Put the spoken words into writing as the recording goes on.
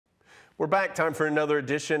We're back. Time for another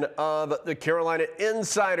edition of the Carolina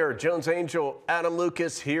Insider. Jones Angell, Adam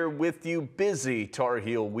Lucas here with you. Busy Tar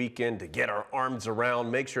Heel weekend to get our arms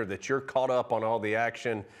around. Make sure that you're caught up on all the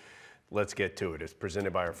action. Let's get to it. It's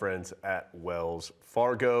presented by our friends at Wells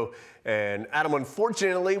Fargo. And Adam,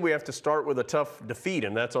 unfortunately, we have to start with a tough defeat,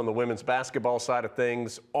 and that's on the women's basketball side of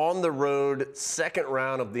things. On the road, second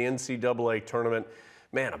round of the NCAA tournament.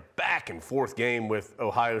 Man, a back-and-forth game with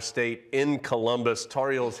Ohio State in Columbus.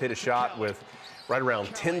 Tar Heels hit a shot with right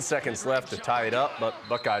around 10 seconds left to tie it up, but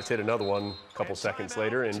Buckeyes hit another one a couple seconds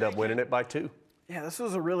later, end up winning it by 2. Yeah, this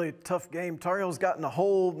was a really tough game. Tar Heels got in a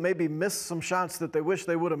hole, maybe missed some shots that they wish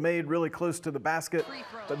they would have made really close to the basket,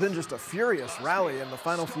 but then just a furious rally in the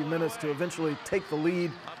final few minutes to eventually take the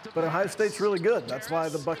lead. But Ohio State's really good. That's why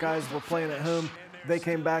the Buckeyes were playing at home. They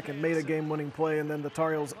came back and made a game-winning play, and then the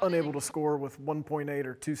Tar Heels unable to score with 1.8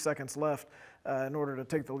 or 2 seconds left in order to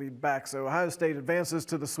take the lead back. So Ohio State advances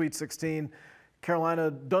to the Sweet 16.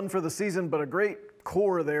 Carolina done for the season, but a great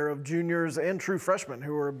core there of juniors and true freshmen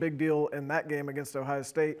who were a big deal in that game against Ohio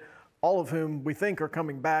State, all of whom we think are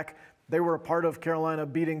coming back. They were a part of Carolina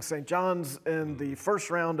beating St. John's in the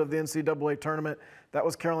first round of the NCAA tournament. That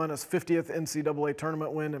was Carolina's 50th NCAA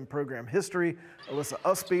tournament win in program history.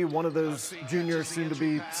 𝗖𝗍𝗶𝗶𝗍, one of those juniors, soon to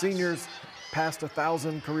be seniors, passed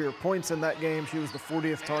 1,000 career points in that game. She was the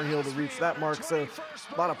 40th Tar Heel to reach that mark. So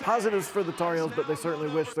a lot of positives for the Tar Heels, but they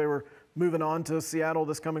certainly wish they were moving on to Seattle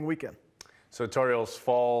this coming weekend. So Tar Heels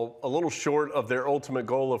fall a little short of their ultimate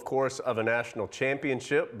goal, of course, of a national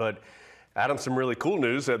championship, but Adam, some really cool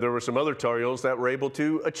news that there were some other Tar Heels that were able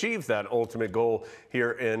to achieve that ultimate goal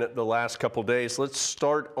here in the last couple days. Let's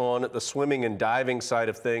start on the swimming and diving side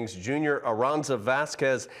of things. Junior Aranza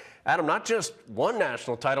Vasquez, Adam, not just one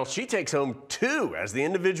national title, she takes home 2 as the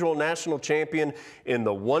individual national champion in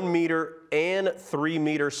the 1-meter and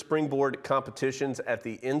 3-meter springboard competitions at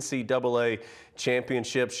the NCAA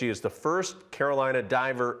championship. She is the first Carolina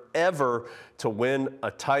diver ever to win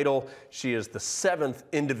a title. She is the 7th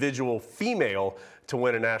individual female to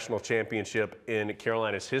win a national championship in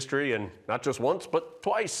Carolina's history, and not just once, but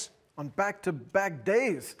twice. On back-to-back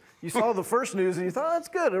days. You saw the first news and you thought, oh, that's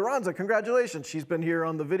good. Aranza, congratulations. She's been here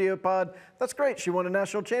on the video pod. That's great. She won a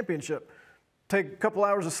national championship. Take a couple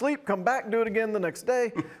hours of sleep, come back, do it again the next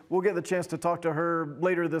day. We'll get the chance to talk to her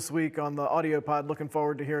later this week on the audio pod. Looking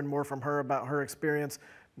forward to hearing more from her about her experience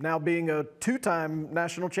now being a 2-time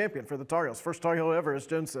national champion for the Tar Heels. First Tar Heel ever, as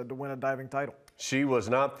Jones said, to win a diving title. She was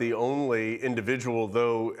not the only individual,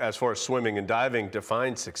 though, as far as swimming and diving, to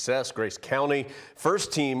find success. Grace County,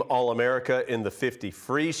 first-team All-America in the 50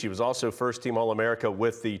 free. She was also first-team All-America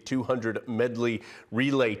with the 200 medley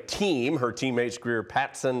relay team. Her teammates Greer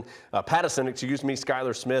Pattison,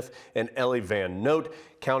 Skylar Smith, and Ellie Van Note.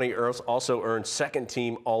 County also earned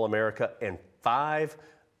second-team All-America and 5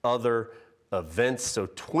 other events. So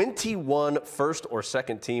 21 first or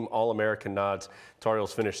second team All-American nods. Tar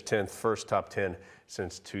Heels finished 10th, first top 10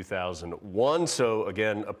 since 2001. So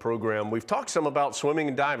again, a program. We've talked some about swimming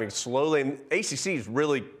and diving slowly. And ACC is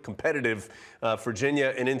really competitive.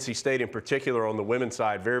 Virginia and NC State in particular on the women's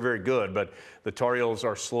side, very, very good. But the Tar Heels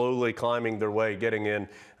are slowly climbing their way, getting in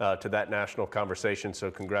to that national conversation.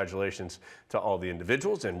 So congratulations to all the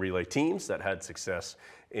individuals and relay teams that had success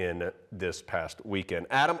in this past weekend.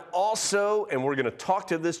 Adam, also, and we're going to talk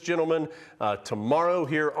to this gentleman tomorrow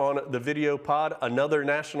here on the video pod, another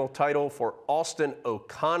national title for Austin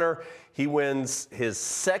O'Connor. He wins his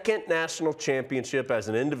 2nd national championship as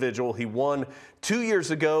an individual. He won 2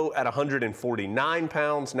 years ago at 149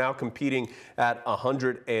 pounds, now competing at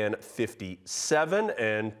 157,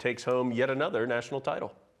 and takes home yet another national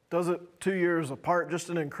title. Does it 2 years apart, just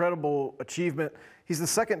an incredible achievement. He's the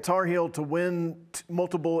 2nd Tar Heel to win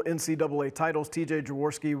multiple NCAA titles.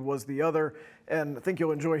 𝗖𝗍𝗶𝗶𝗍𝗶 was the other. And I think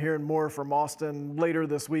you'll enjoy hearing more from Austin later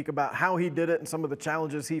this week about how he did it and some of the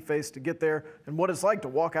challenges he faced to get there and what it's like to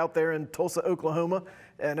walk out there in Tulsa, Oklahoma,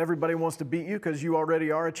 and everybody wants to beat you because you already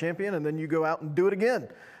are a champion, and then you go out and do it again.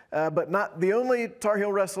 But not the only Tar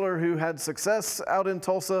Heel wrestler who had success out in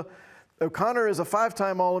Tulsa. O'Connor is a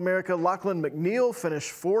 5-time All-America. Lachlan McNeil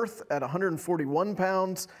finished 4th at 141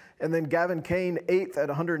 pounds, and then Gavin Kane 8th at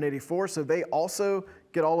 184. So they also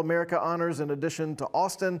get All-America honors in addition to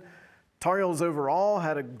Austin. Tar Heels overall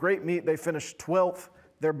had a great meet. They finished 12th,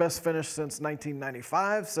 their best finish since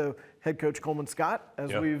 1995. So head coach Coleman Scott,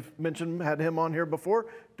 as we've mentioned, had him on here before,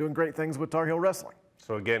 doing great things with Tar Heel wrestling.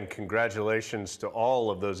 So again, congratulations to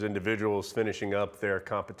all of those individuals finishing up their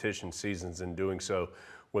competition seasons and doing so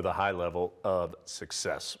with a high level of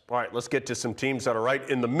success. All right, let's get to some teams that are right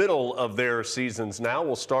in the middle of their seasons now.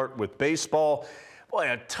 We'll start with baseball. Boy,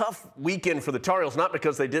 a tough weekend for the Tar Heels, not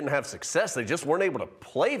because they didn't have success. They just weren't able to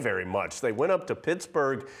play very much. They went up to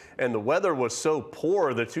Pittsburgh, and the weather was so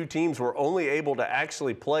poor, the two teams were only able to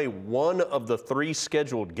actually play one of the 3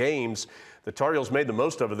 scheduled games. The Tar Heels made the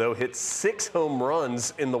most of it, though, hit 6 home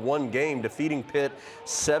runs in the one game, defeating Pitt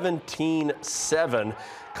 17-7.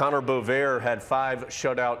 𝗂𝗏𝗏𝗏𝗏 had 5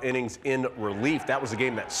 shutout innings in relief. That was a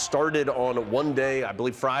game that started on one day, I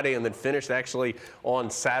believe Friday, and then finished actually on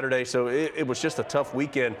Saturday. So it was just a tough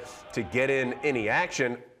weekend to get in any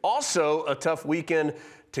action. Also a tough weekend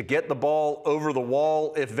to get the ball over the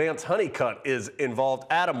wall if 𝗪𝗲𝗀𝗏𝗃 is involved.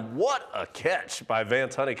 Adam, what a catch by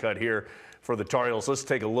𝗪𝗲𝗀𝗃 here for the Tar Heels. Let's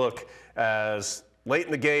take a look as late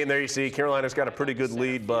in the game, there you see Carolina's got a pretty good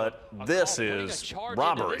lead, but this is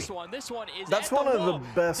robbery. That's one of the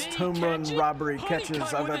best home run robbery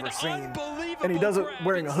catches I've ever seen. And he does it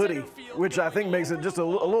wearing a hoodie, which I think makes it just a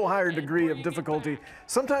little higher degree of difficulty.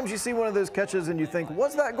 Sometimes you see one of those catches and you think,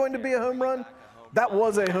 was that going to be a home run? That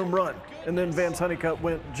was a home run. And then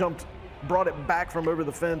𝗪𝗲𝗀𝗃 jumped, brought it back from over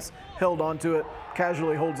the fence, held onto it,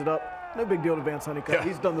 casually holds it up. No big deal to 𝗪𝗲𝗀𝗃. Yeah.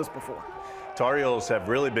 He's done this before. Tar Heels have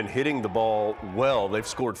really been hitting the ball well. They've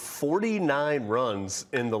scored 49 runs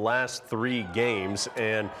in the last 3 games,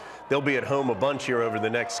 and they'll be at home a bunch here over the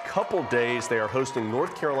next couple days. They are hosting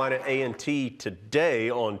North Carolina A&T today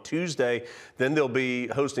on Tuesday. Then they'll be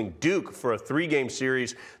hosting Duke for a 3-game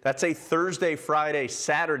series. That's a Thursday, Friday,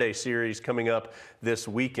 Saturday series coming up this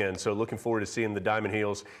weekend. So looking forward to seeing the Diamond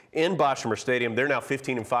Heels in Bessemer Stadium. They're now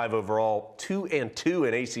 15-5 overall, 2-2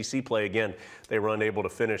 in ACC play. Again, they were unable to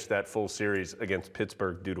finish that full series against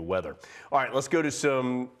Pittsburgh due to weather. All right, let's go to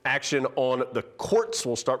some action on the courts.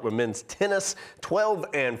 We'll start with men's tennis.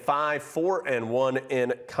 12-5, 4-1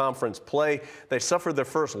 in conference play. They suffered their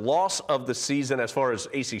first loss of the season as far as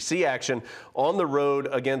ACC action on the road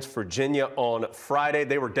against Virginia on Friday.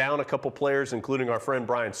 They were down a couple players, including our friend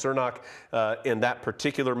Brian Cernoch in that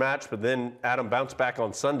particular match, but then Adam bounced back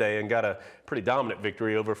on Sunday and got a pretty dominant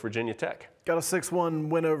victory over Virginia Tech. Got a 6-1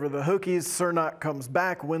 win over the Hokies. Cernoch comes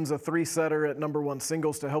back, wins a 3-setter at #1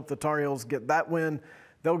 singles to help the Tar Heels get that win.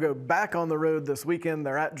 They'll go back on the road this weekend.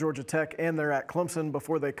 They're at Georgia Tech and they're at Clemson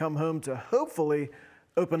before they come home to hopefully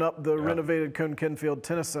open up the renovated Cone-Kenfield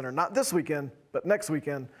Tennis Center. Not this weekend, but next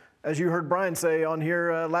weekend. As you heard Brian say on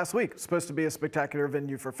here last week, it's supposed to be a spectacular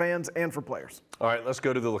venue for fans and for players. All right, let's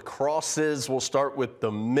go to the lacrosses. We'll start with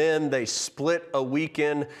the men. They split a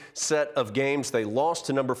weekend set of games. They lost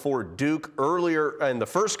to #4 Duke earlier in the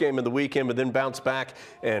first game of the weekend, but then bounced back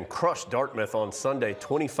and crushed Dartmouth on Sunday,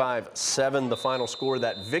 25-7 the final score.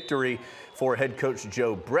 That victory for head coach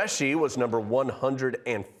𝗪𝗍𝗶𝗍𝗍 was number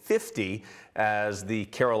 150 as the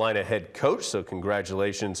Carolina head coach. So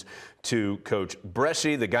congratulations to Coach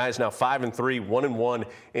𝗪𝗍𝗍. The guys now 5-3, 1-1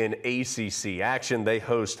 in ACC action. They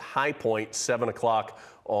host High Point 7 o'clock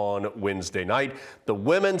on Wednesday night. The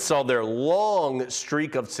women saw their long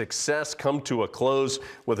streak of success come to a close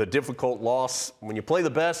with a difficult loss. When you play the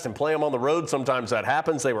best and play them on the road, sometimes that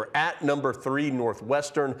happens. They were at #3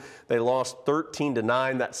 Northwestern. They lost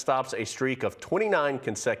 13-9. That stops a streak of 29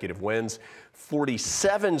 consecutive wins,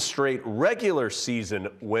 47 straight regular season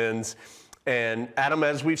wins. And Adam,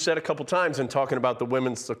 as we've said a couple times in talking about the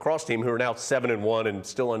women's lacrosse team, who are now 7-1 and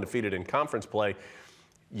still undefeated in conference play,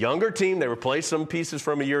 younger team, they replaced some pieces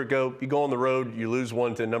from a year ago. You go on the road, you lose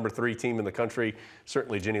one to #3 team in the country.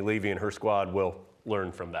 Certainly Jenny Levy and her squad will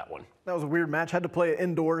learn from that one. That was a weird match. Had to play it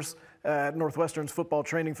indoors at Northwestern's football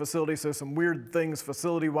training facility, so some weird things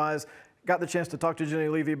facility-wise. Got the chance to talk to Jenny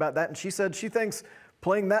Levy about that, and she said she thinks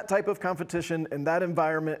playing that type of competition in that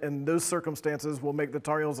environment and those circumstances will make the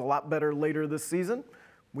Tar Heels a lot better later this season.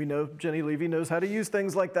 We know Jenny Levy knows how to use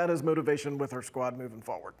things like that as motivation with her squad moving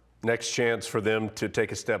forward. Next chance for them to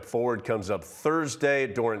take a step forward comes up Thursday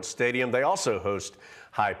at Dorrance Stadium. They also host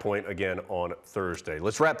High Point again on Thursday.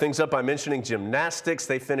 Let's wrap things up by mentioning gymnastics.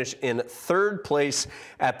 They finish in 3rd place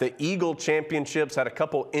at the Eagle Championships. Had a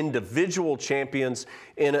couple individual champions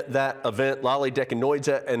in that event, Lolly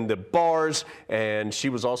Dekanoidze and the bars, and she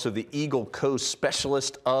was also the Eagle Coast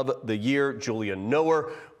Specialist of the Year. Julia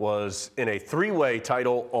Noer was in a 3-way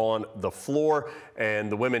title on the floor,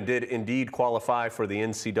 and the women did indeed qualify for the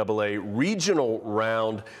NCAA regional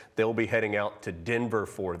round. They'll be heading out to Denver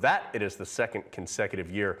for that. It is the 2nd consecutive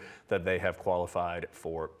year that they have qualified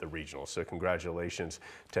for the regional. So congratulations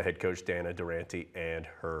to head coach Dana Durante and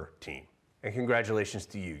her team. And congratulations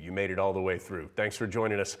to you. You made it all the way through. Thanks for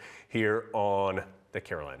joining us here on the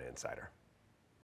Carolina Insider.